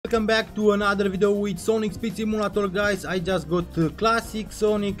welcome back to another video with Sonic Speed Simulator, guys. I just got classic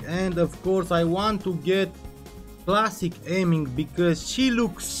Sonic, and of course I want to get classic aiming because she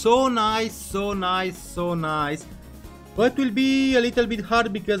looks so nice, so nice, so nice. But will be a little bit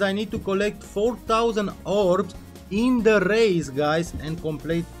hard because I need to collect 4000 orbs in the race, guys, and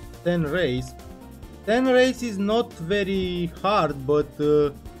complete 10 race. 10 race is not very hard, but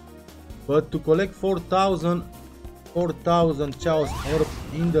to collect 4000 Chaos Orb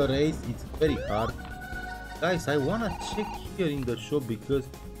in the race, it's very hard. Guys, I wanna check here in the shop because,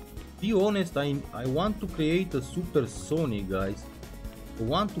 be honest, I want to create a Super Sonic, guys. I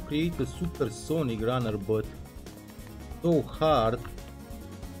want to create a Super Sonic runner, but so hard.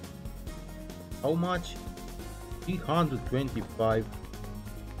 How much? 325.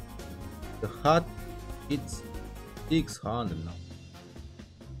 The hat, it's 600 now.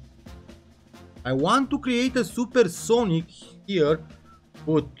 I want to create a Super Sonic here,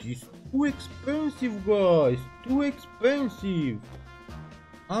 but it's too expensive, guys. Too expensive.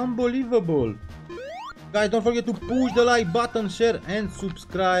 Unbelievable. Guys, don't forget to push the like button, share and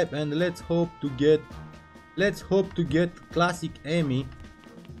subscribe, and let's hope to get classic Amy.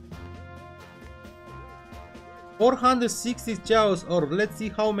 460 Chaos Orb. Let's see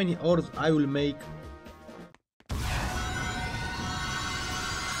how many orbs I will make.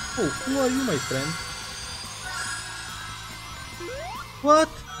 Oh, who are you, my friend? What?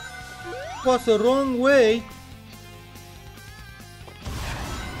 Was a wrong way.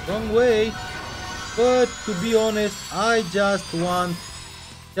 Wrong way. But to be honest, I just want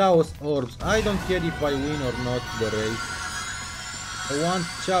Chaos Orbs. I don't care if I win or not the race. I want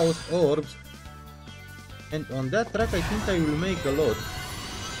Chaos Orbs. And on that track I think I will make a lot.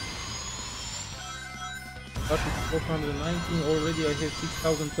 But it's 419 already. I have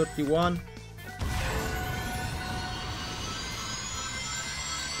 6031.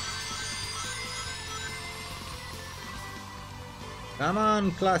 Come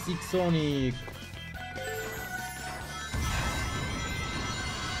on, classic Sonic.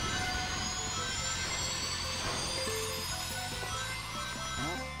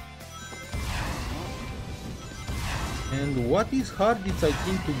 And what is hard is, I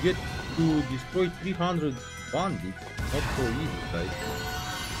think, to destroy 300 bandits. Not so easy, guys.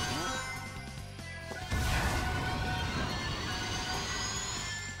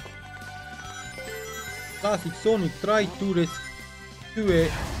 Classic Sonic try to rescue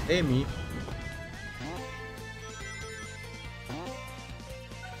Amy.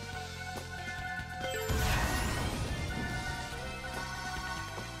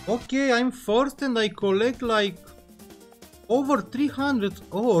 Okay, I'm first and I collect like over 300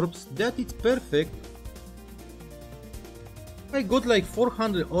 orbs. That is perfect. I got like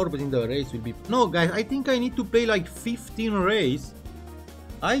 400 orbs in the race will be... No, guys, I think I need to play like 15 race.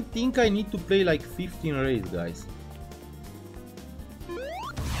 I think I need to play like 15 race, guys.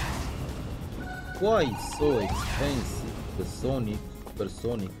 Why so expensive? The Sonic, Super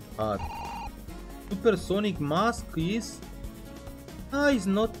Sonic hat. Super Sonic mask is... is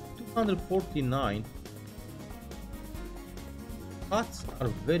not 249. Hats are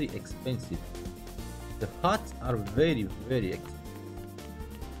very expensive. The hats are very, very expensive.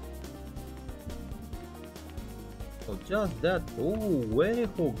 So just that. Oh,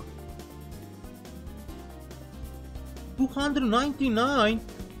 Werehog. 299.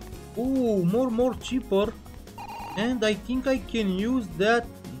 Oh, more cheaper. And I think I can use that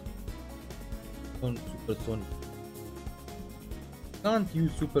on Super Sonic. Can't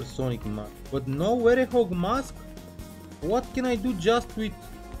use Super Sonic mask, but no Werehog mask. What can I do just with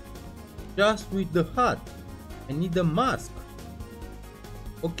the hat? I need a mask.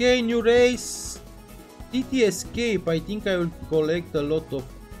 Okay, new race. City Escape. I think I will collect a lot of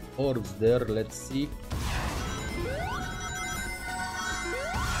orbs there. Let's see.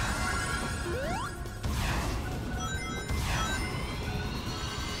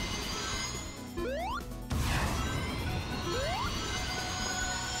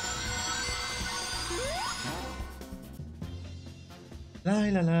 La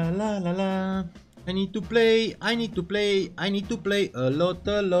la la la la la. I need to play a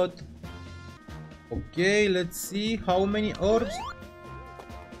lot. Okay, let's see how many orbs.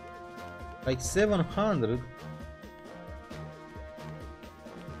 Like 700.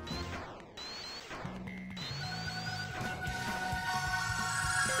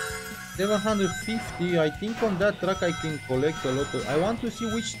 $750. I think on that track I can collect a lot of... I want to see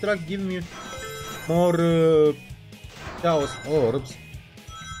which track gives me more Chaos Orbs,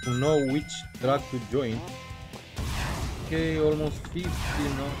 to know which track to join. Okay, almost 50,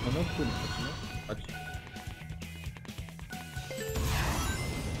 no, not too much, not too much.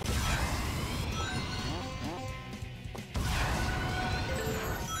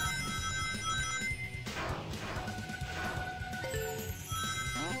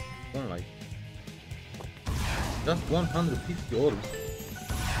 Just 150 orbs.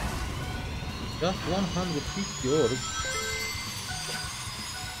 Just 150 orbs.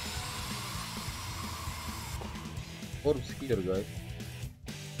 Orbs here, guys.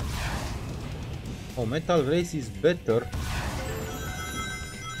 Oh, Metal Race is better.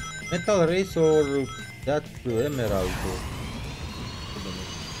 Metal Race or that Emerald.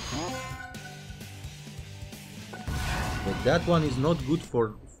 But that one is not good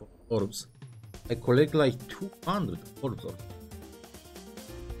for orbs. I collect like 200 orbs.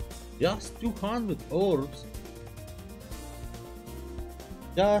 Just 200 orbs.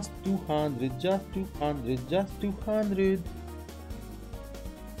 Just 200, just 200, just 200.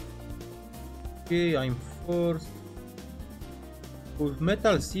 Okay, I'm first. With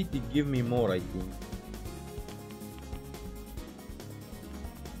Metal City, give me more, I think.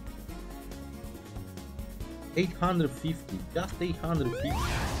 $850, just 850.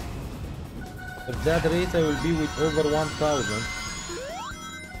 At that rate, I will be with over 1,000.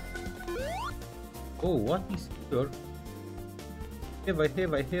 Oh, what is here? I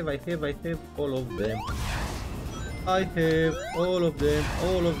have all of them. I have all of them,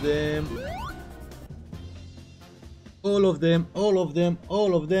 all of them. All of them, all of them,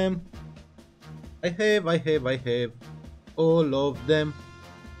 all of them. I have all of them.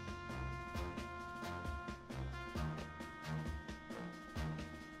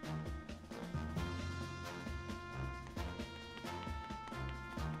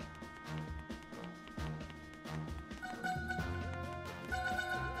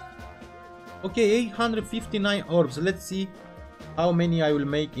 Okay, 859 orbs. Let's see how many I will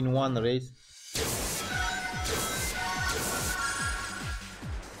make in one race.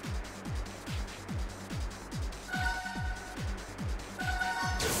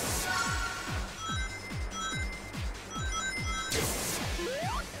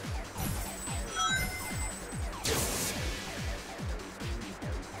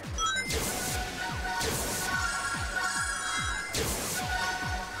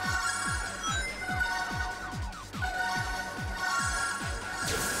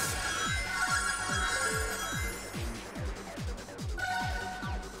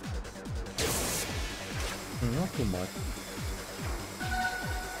 Not too much.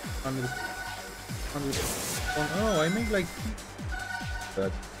 100. Oh, I made like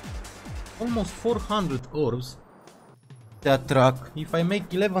that. Almost 400 orbs. That truck. If I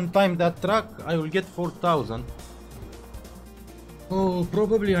make 11 times that truck, I will get 4,000. Oh,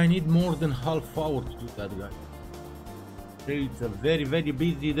 probably I need more than half hour to do that, guy. It's a very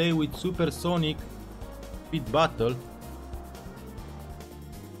busy day with Supersonic Speed Battle.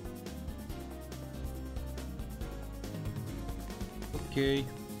 Okay.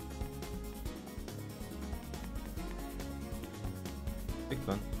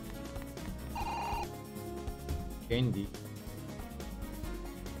 Second. Candy.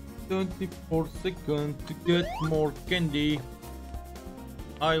 24 seconds to get more candy.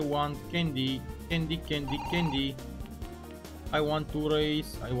 I want candy. Candy. I want to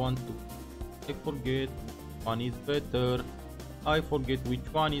race. I forget. One is better. I forget which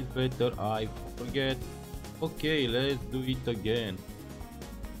one is better. I forget. Okay, let's do it again.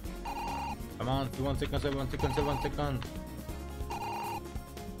 Come on, 1 second, 7 seconds.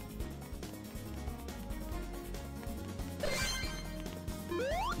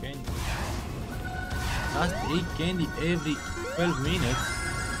 Candy. Just 8 candy every 12 minutes.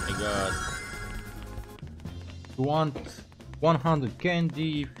 Oh my god. You want 100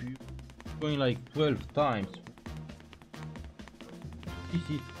 candy if you're going like 12 times. This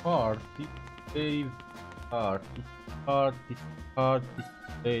is hard. This is very hard.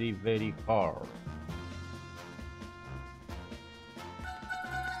 This is very hard.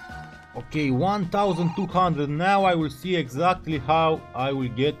 Okay, 1,200. Now I will see exactly how I will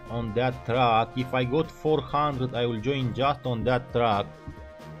get on that track. If I got 400, I will join just on that track.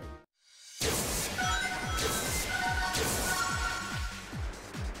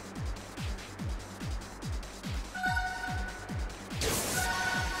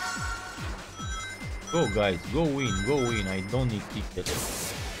 Go guys, go win, I don't need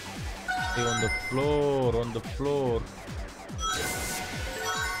tickets. Stay on the floor.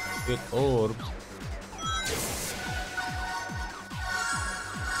 Get orbs.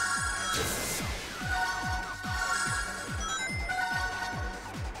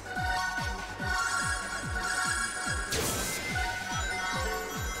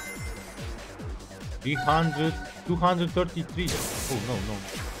 $300, 233. Oh no.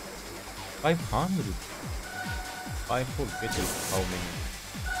 500. I forget it. How many?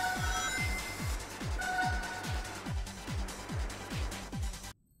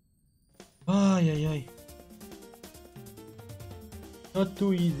 Ay. Not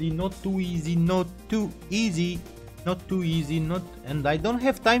too easy, not too easy, not too easy. Not too easy, not... And I don't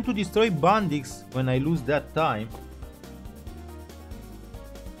have time to destroy Bandix when I lose that time.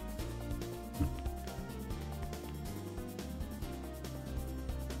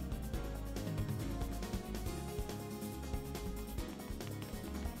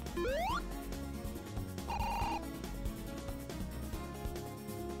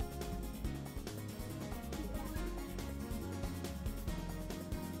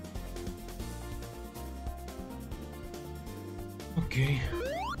 Okay.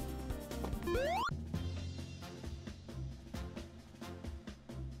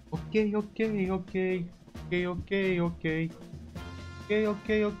 Okay, okay, okay. Okay, okay, okay. Okay,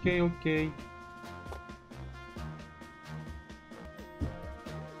 okay, okay, okay.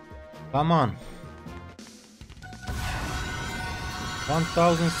 Come on.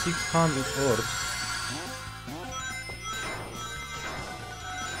 1,600 orbs.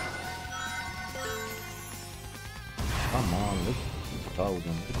 Come on, look. 1,000.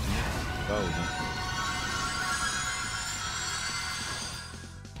 1,000.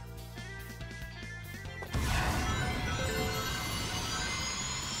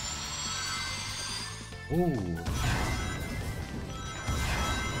 Oh,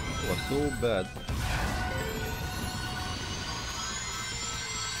 it was so bad.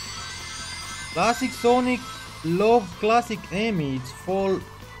 Classic Sonic love classic Amy. It's falling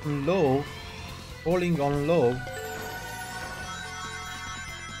on love.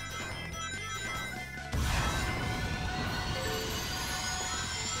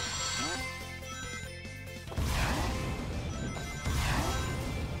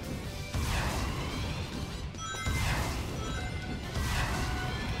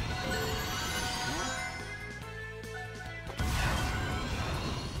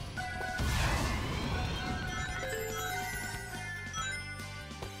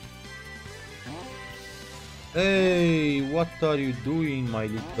 Hey, what are you doing, my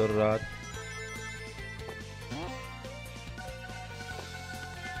little rat?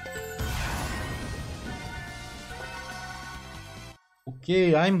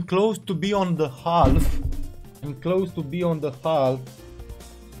 Okay, I'm close to be on the half. I'm close to be on the half.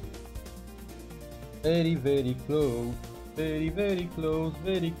 Very, very close. Very, very close.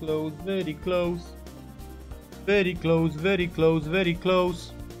 Very close. Very close. Very close. Very close. Very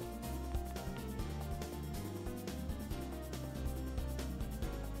close.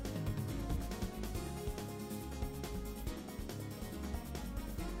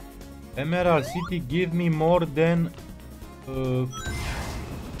 Emerald City give me more than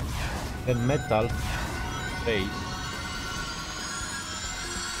metal face.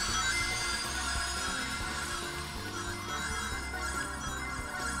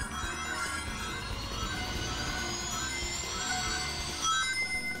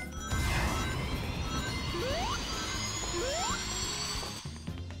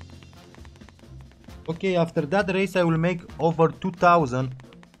 Okay, after that race I will make over 2,000.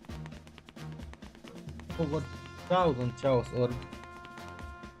 Over 1,000 Chaos Orb.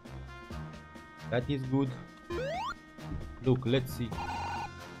 That is good. Look, let's see.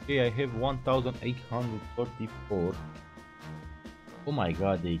 Okay, I have 1,844. Oh my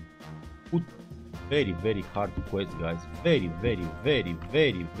god, they put very, very hard quests, guys. Very, very, very,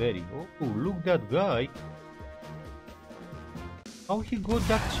 very, very. Oh, look that guy. How he got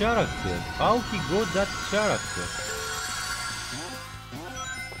that character? How he got that character?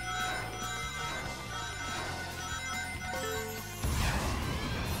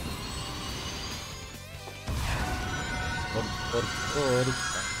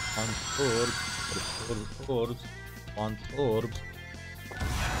 Orbs, orbs.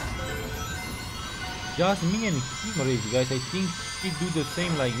 Just me and him race, guys. I think he do the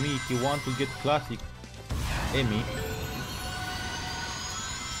same like me if he want to get classic Emmy.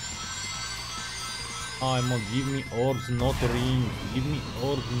 I'm gonna give me orbs, not rings. Give me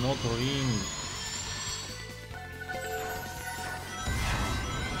orbs, not rings.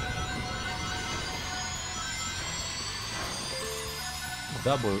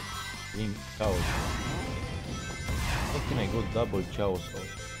 Double ring chaos. How can I go double chaos?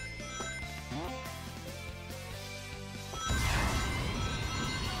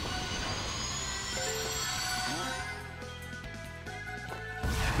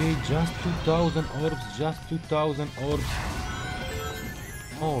 Okay, just 2,000 orbs, just 2,000 orbs.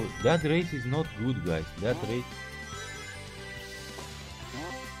 Oh, that race is not good, guys. That race.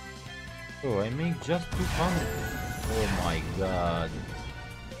 Oh, I make just 200. Oh my god.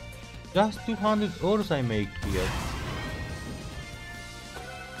 Just 200 orbs I make here.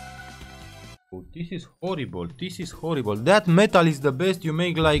 40. This is horrible. This is horrible. That metal is the best. You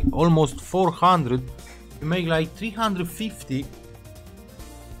make like almost 400. You make like 350.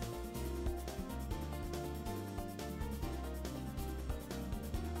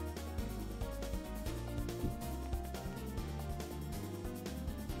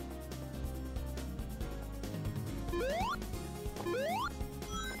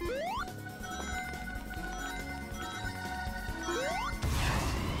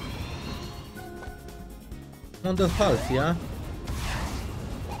 On the half, yeah?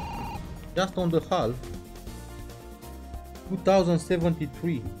 Just on the half.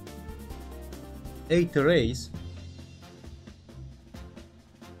 2073. 8 rays.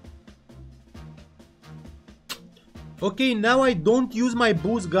 Okay, now I don't use my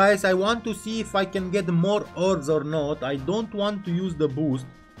boost, guys. I want to see if I can get more orbs or not. I don't want to use the boost.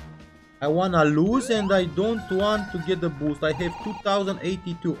 I wanna lose and I don't want to get the boost. I have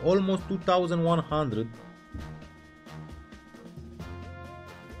 2082, almost 2100.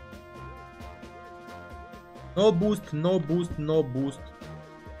 No boost, no boost, no boost.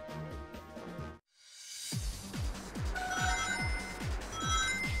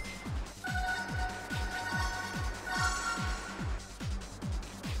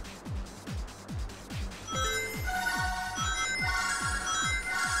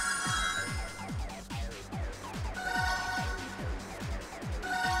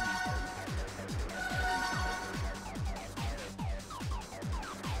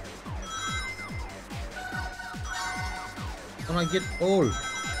 I get all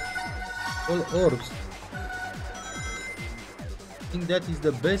orbs. I think that is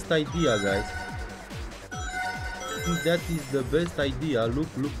the best idea, guys. I think that is the best idea. Look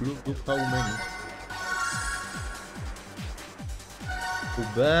how many. Go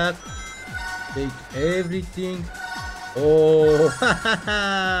back, take everything. Oh,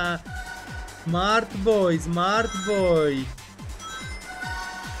 smart boy, smart boy.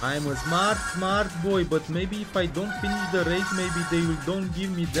 I'm a smart boy, but maybe if I don't finish the race, maybe they will don't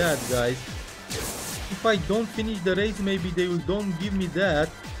give me that, guys. If I don't finish the race, maybe they will don't give me that.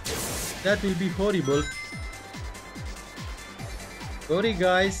 That will be horrible. Sorry,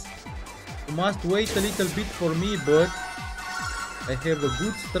 guys. You must wait a little bit for me, but I have a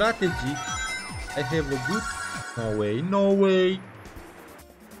good strategy. I have a good... No way, no way.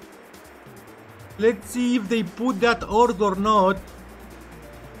 Let's see if they put that orb or not.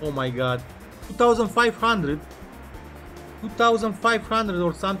 Oh my god, 2500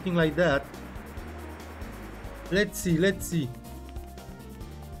 or something like that. Let's see.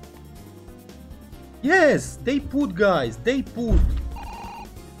 Yes, they put, guys, they put.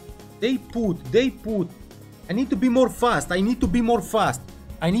 I need to be more fast.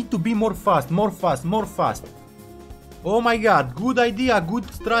 More fast. Oh my god, good idea, good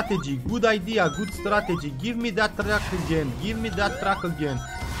strategy. Give me that track again. Give me that track again.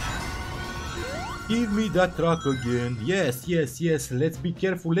 Yes. Let's be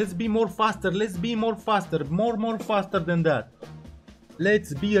careful. Let's be more faster. More faster than that.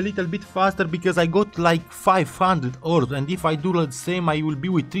 Let's be a little bit faster because I got like 500 orbs. And if I do the same, I will be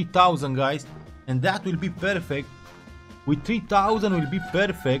with 3000, guys. And that will be perfect. With 3000 will be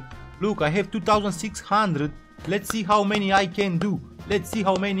perfect. Look, I have 2600. Let's see how many I can do.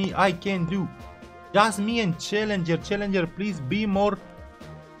 Just me and Challenger. Challenger, please be more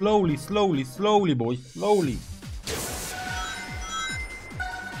slowly, boys. Slowly.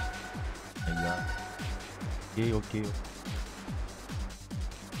 Okay.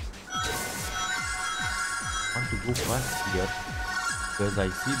 I want to go fast here because I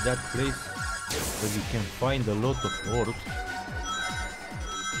see that place where you can find a lot of orbs.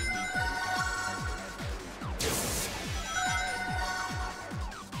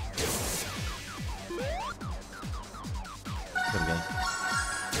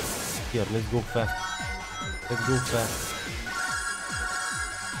 Here, let's go fast.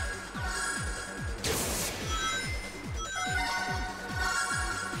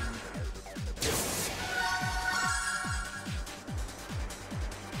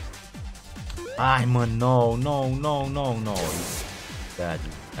 I'm a no. Daddy.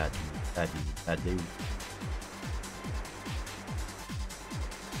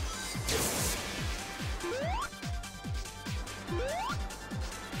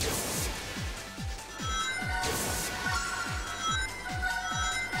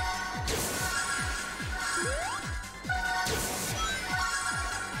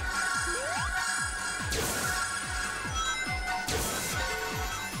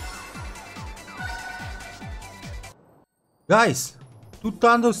 Guys,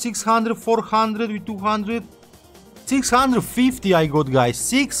 200, 600, 400 with 200, 650 I got, guys,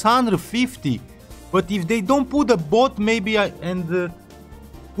 650. But if they don't put a bot, maybe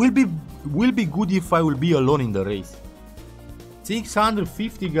will be good if I will be alone in the race.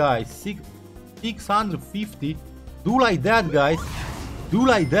 650 guys, 650. Do like that, guys. Do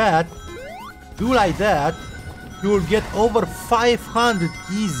like that. Do like that. You will get over 500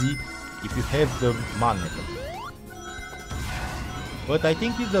 easy if you have the magnet. But I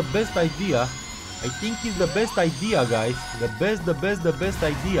think it's the best idea. I think it's the best idea, guys. The best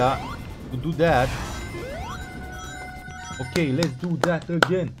idea to do that. Okay, let's do that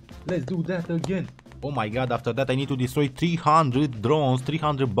again. Let's do that again. Oh my god, after that I need to destroy 300 drones,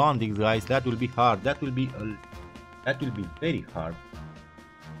 300 bandits, guys. That will be hard. That will be very hard.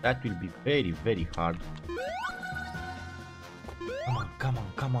 That will be very hard. Come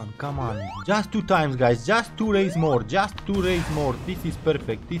on. Just 2 times, guys. Just 2 rays more. Just 2 rays more. This is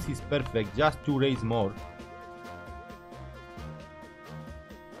perfect. This is perfect. Just 2 rays more.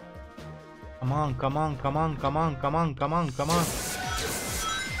 Come on.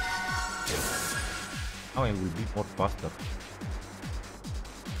 Now I will be more faster.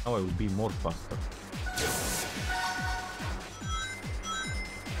 Now I will be more faster.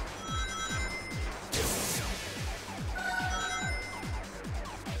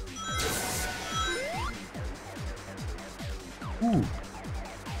 Ooh.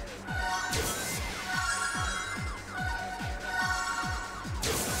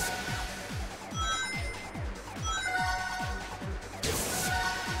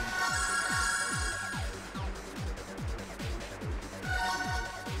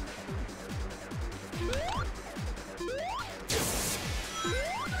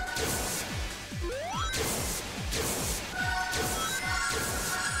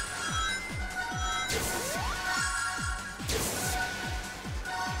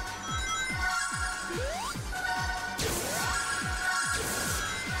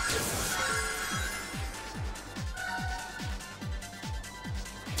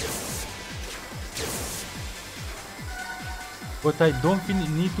 But I don't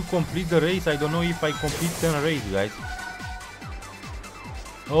need to complete the race. I don't know if I complete 10 race, guys.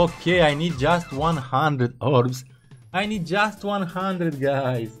 Okay, I need just 100 orbs. I need just 100,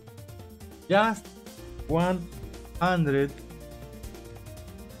 guys. Just 100.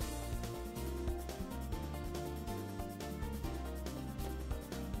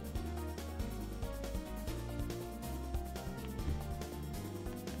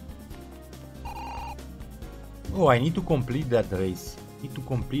 Oh, I need to complete that race.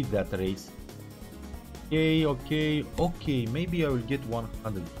 Okay. Maybe I will get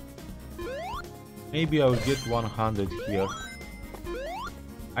 100. Maybe I will get 100 here.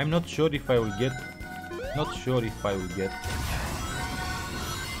 I'm not sure if I will get.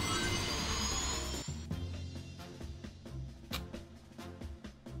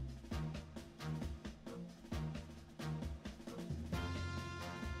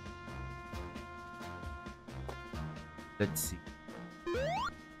 Let's see.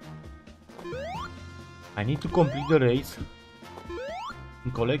 I need to complete the race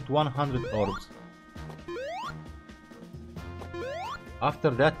and collect 100 orbs.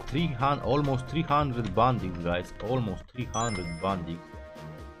 After that, almost 300 bandits, guys. Almost 300 bandits.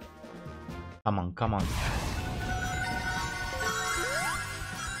 Come on.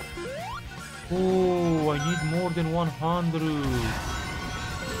 Oh, I need more than 100.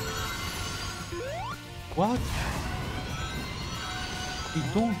 What? They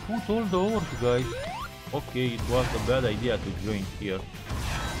don't put all the orbs, guys. Okay, it was a bad idea to join here.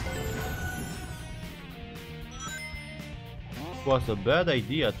 It was a bad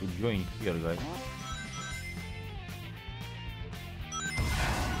idea to join here, guys.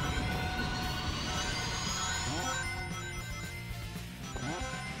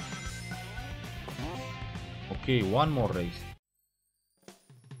 Okay, one more race.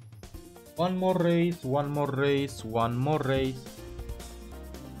 One more race.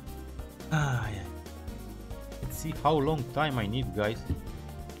 Let's see how long time I need, guys.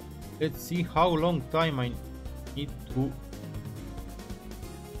 Let's see how long time I need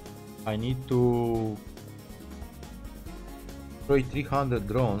to destroy 300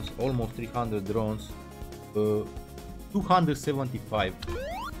 drones, almost 300 drones. 275.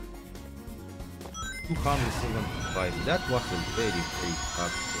 That was a very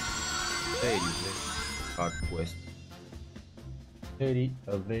hard quest. Very hard quest. Very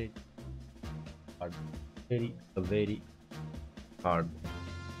hard.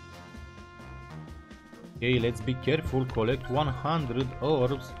 Okay, let's be careful. Collect 100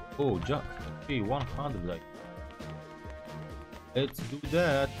 orbs. Oh, just okay, 100. Like, let's do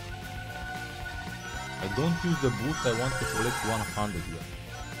that. I don't use the boost. I want to collect 100 here.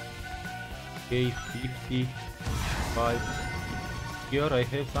 Okay, 55. Here I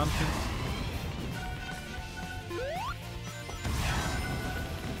have something.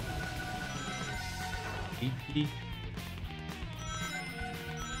 80.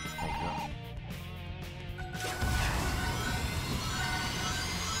 Oh my god.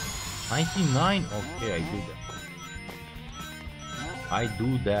 99. Okay, I do that. I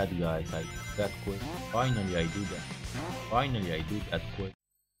do that, guys. I do that quest. Finally, I do that. Finally, I do that quest.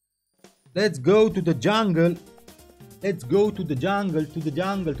 Let's go to the jungle. Let's go to the jungle, to the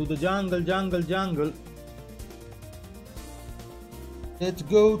jungle, to the jungle, jungle. Let's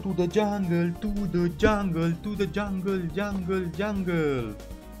go to the jungle, to the jungle, to the jungle.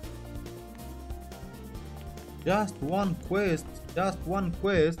 Just one quest, just one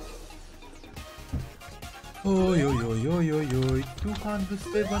quest. Oi,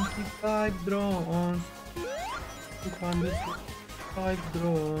 275 drones. 275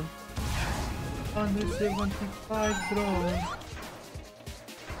 drones. 175 drones.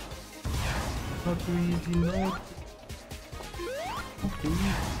 Not too easy, not too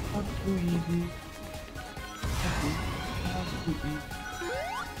easy, not too easy. Not too easy.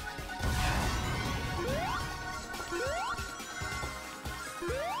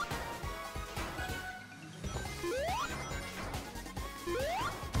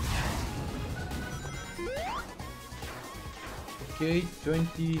 Okay,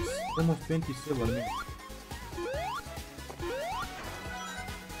 20, almost 27 minutes.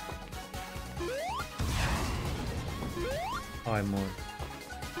 I'm on.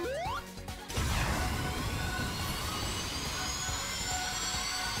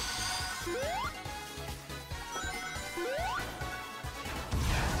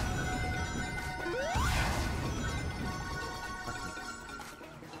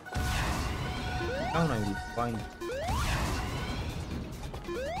 Down I will find.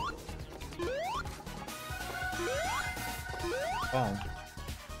 Found.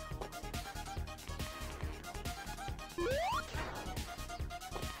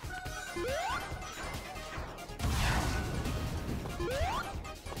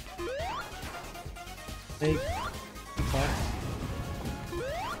 Make the part.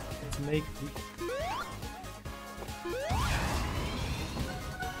 Let's make this.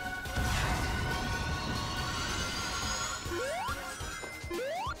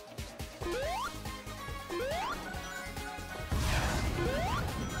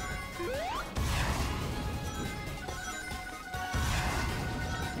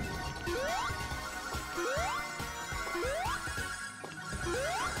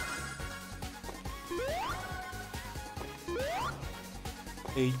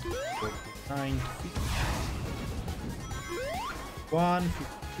 Eight, 49, 50, 1,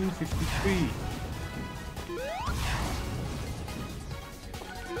 52, 53.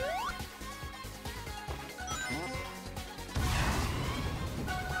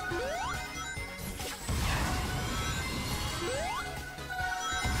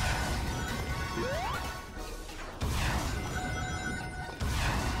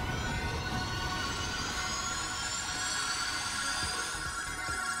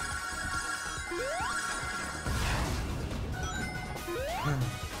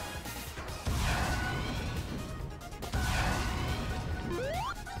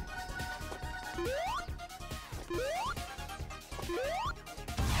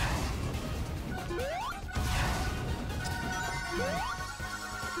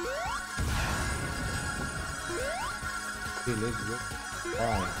 Okay, let's go.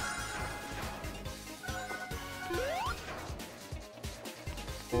 Wow.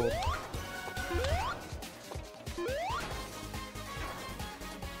 Four.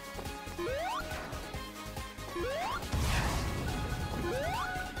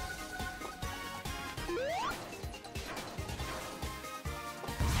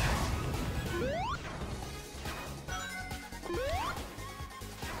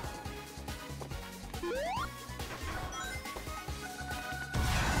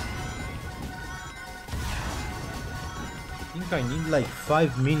 I think I need like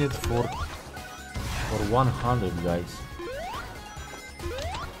 5 minutes for 100, guys.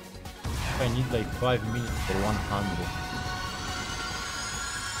 I need like 5 minutes for 100.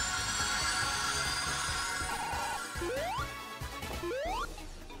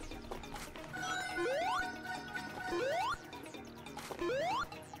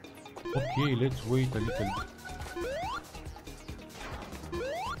 Okay, let's wait a little bit.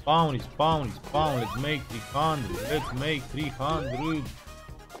 Spawn, let's make 300,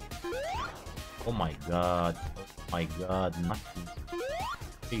 Oh my god, nothing.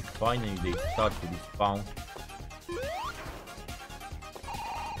 Okay, finally they start to respawn.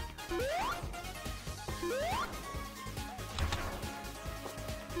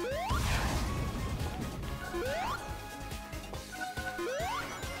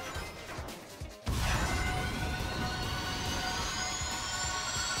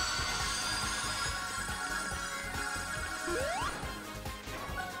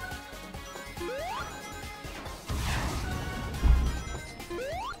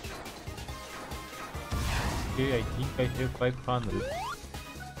 Okay, I think I have 500.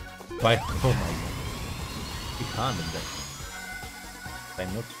 Oh my god. 600 then.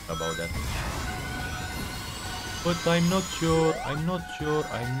 I'm not sure about that. But I'm not sure about that.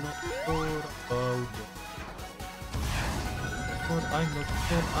 But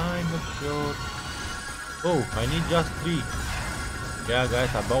I'm not sure. Oh, I need just 3. Yeah guys,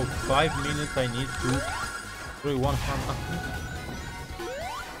 about 5 minutes I need to destroy 100.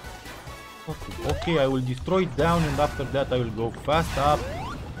 Okay, I will destroy it down and after that I will go fast up.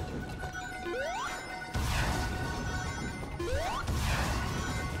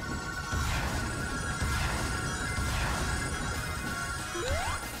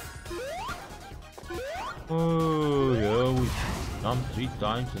 Oh yeah, we jumped 3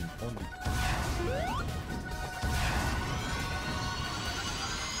 times and found it.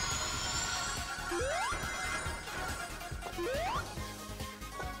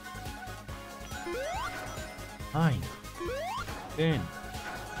 Nine, 10,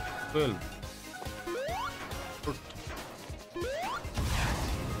 12, 14.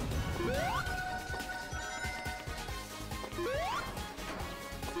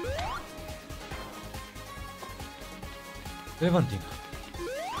 17.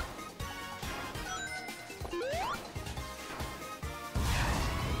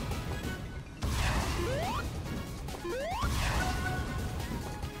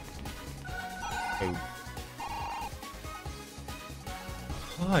 Hey.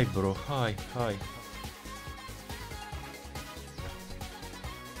 Hi bro, hi.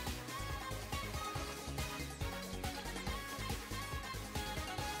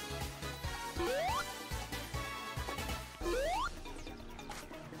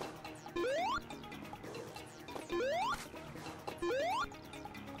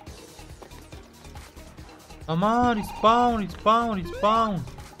 Come on, respawn.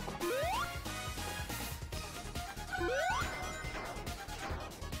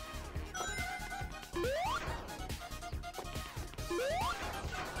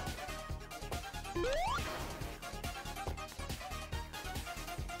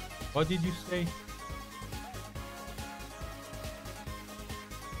 What did you say?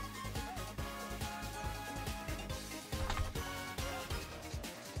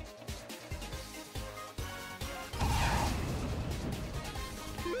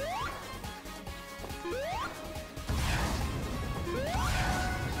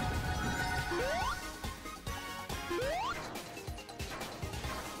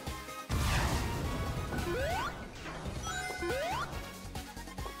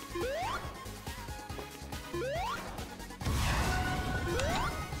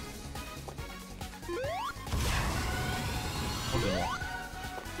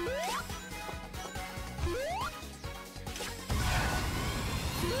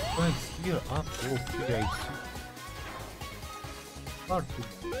 Guys, here up. Okay, I see. Hard to do.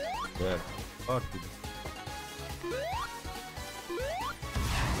 Yeah, hard to do.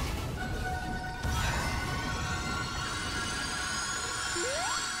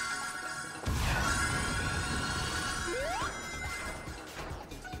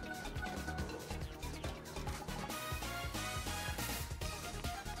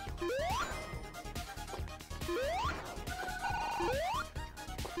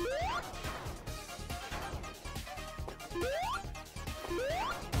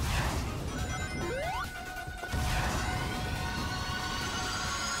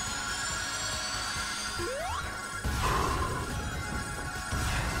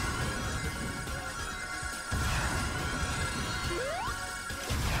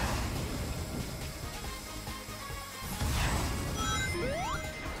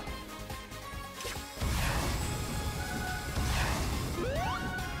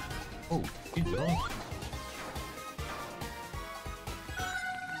 Oh, he's wrong.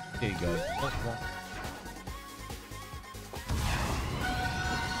 Okay guys, just one.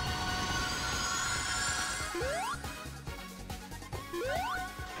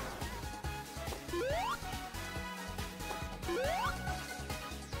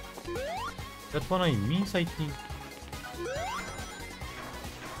 That one I miss, I think.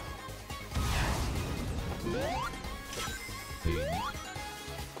 Okay.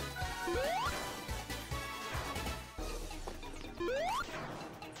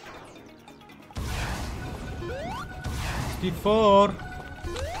 64,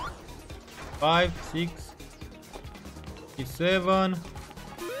 5, 6, 7,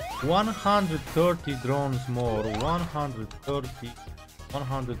 130 drones more, 130,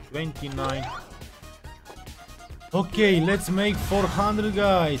 129. Okay, let's make 400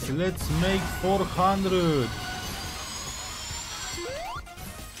 guys, let's make 400.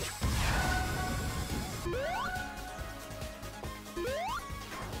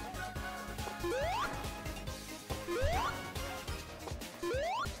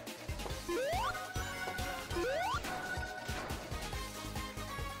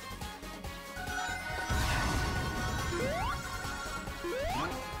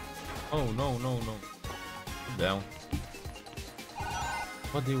 Oh, no, no, no. Down.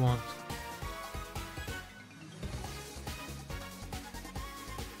 What do you want?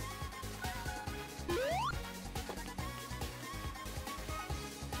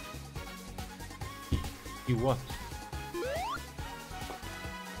 What?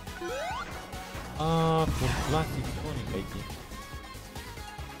 For classic Sonic, I think.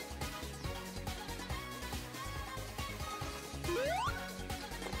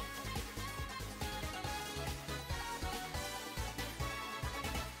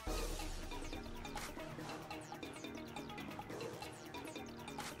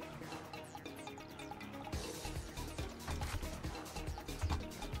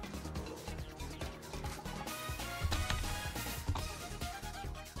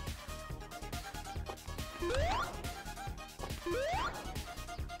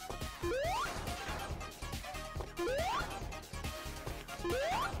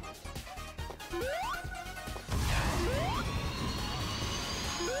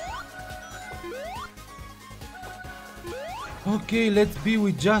 Okay, let's be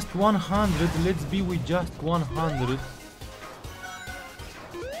with just 100. Let's be with just 100.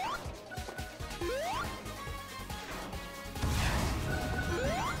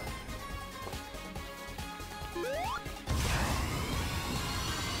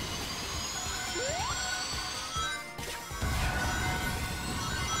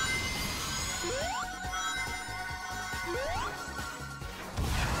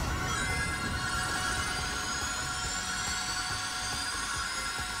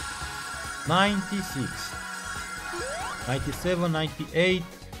 $96, $97, $98.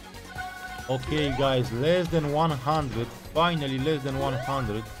 Okay guys, less than 100. Finally less than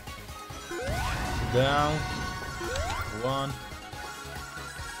 100. Down. One.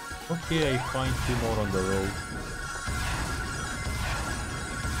 Okay, I find 2 more on the road.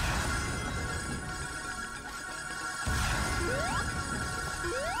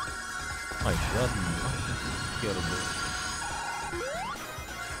 My god, nothing terrible.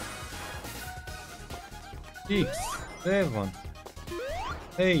 6, 7,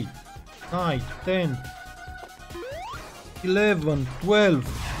 8, 9, 10, 11, 12,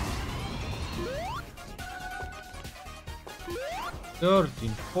 13,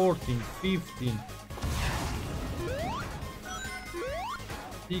 14, 15,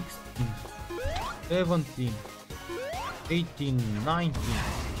 16, 17, 18, 19,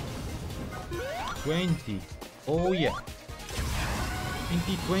 20. Oh yeah.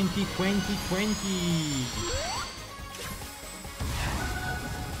 20, 20, 20, 20.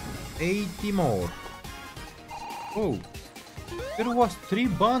 80 more. Oh, there was 3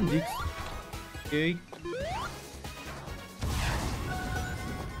 bandits. Okay.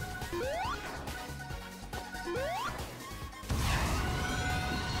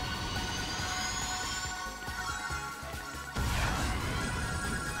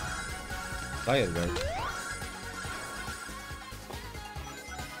 Tired, guys.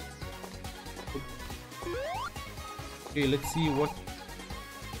 Okay, let's see what.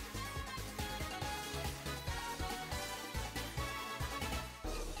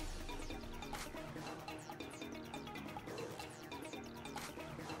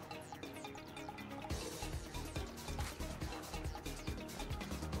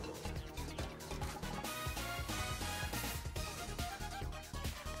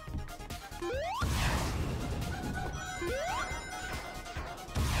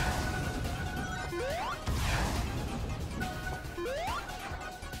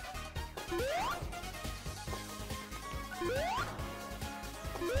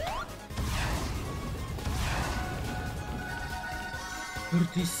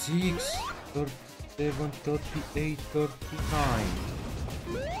 $36, $37, $38, $39,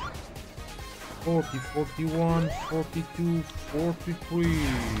 $40, $41, $42, $43,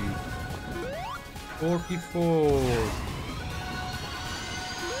 $44.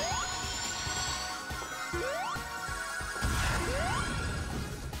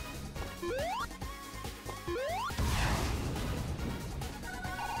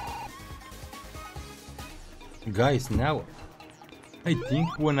 Guys, now I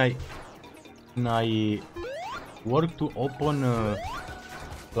think when I work to open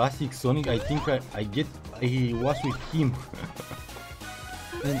Classic Sonic, I think I was with him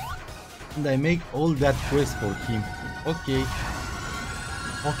and I make all that quest for him.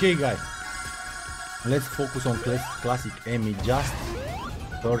 Okay guys, let's focus on Classic Amy. Just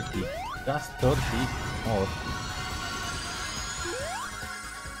 30 more.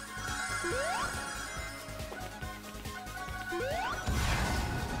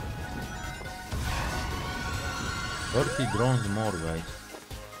 $30 drones more, guys.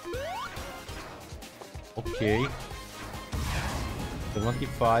 Okay.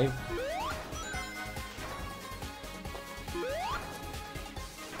 75.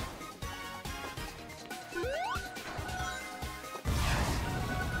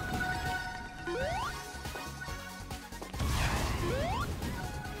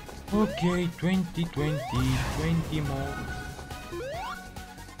 Okay, 20, 20 more.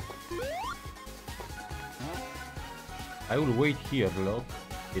 I will wait here, look.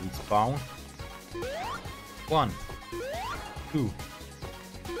 It is spawn. 1, 2,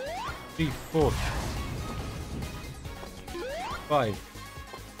 3, 4, 5,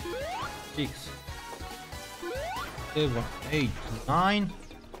 6, 7, 8, 9.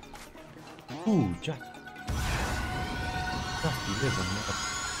 Ooh, just 11 more.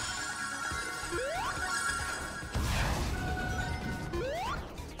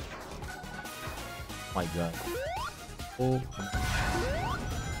 My god. Oh.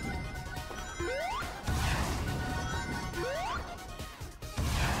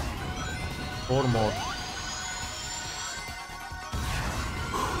 Four more.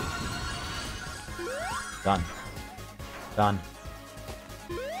 Done. Done.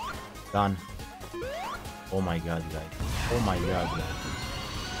 Done. Oh my god, guys. Oh my god, guys.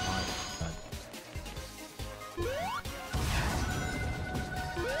 My god.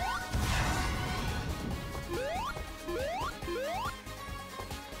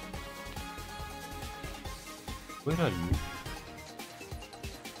 Where are you?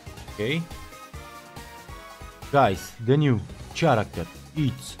 Okay. Guys, the new character.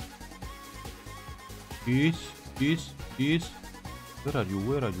 It's this. Where are you?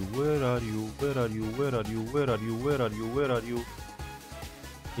 Where are you? Where are you? Where are you? Where are you? Where are you? Where are you? Where are you?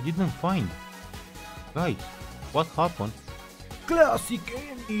 I didn't find. Guys, what happened? Classic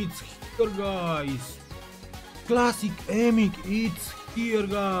Emic, it's here, guys. Classic Emic, it's here,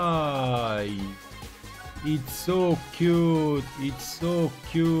 guys. It's so cute. It's so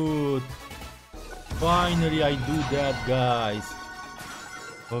cute. Finally, I do that, guys.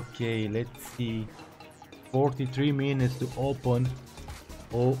 Okay, let's see. 43 minutes to open.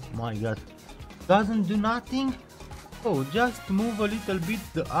 Oh my god. Doesn't do nothing? Oh, just move a little bit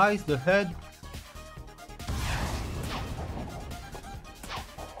the eyes, the head.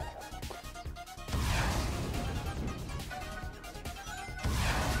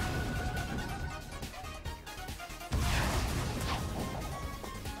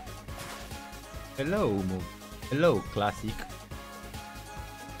 Hello, move. Hello, classic.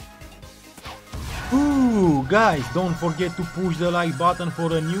 Ooh, guys, don't forget to push the like button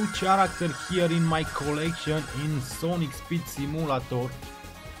for a new character here in my collection in Sonic Speed Simulator.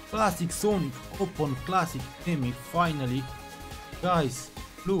 Classic Sonic, open classic Emi, finally. Guys,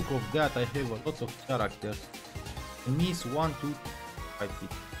 look of that, I have a lot of characters. I miss 1, 2, 5,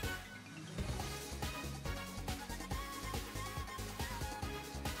 6.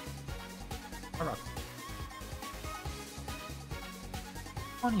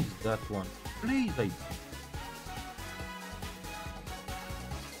 What is that one? Please, I...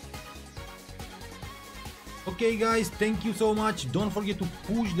 Okay guys, thank you so much. Don't forget to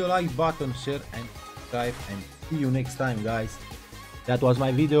push the like button, share and subscribe, and see you next time, guys. That was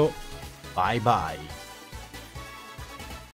my video. Bye bye.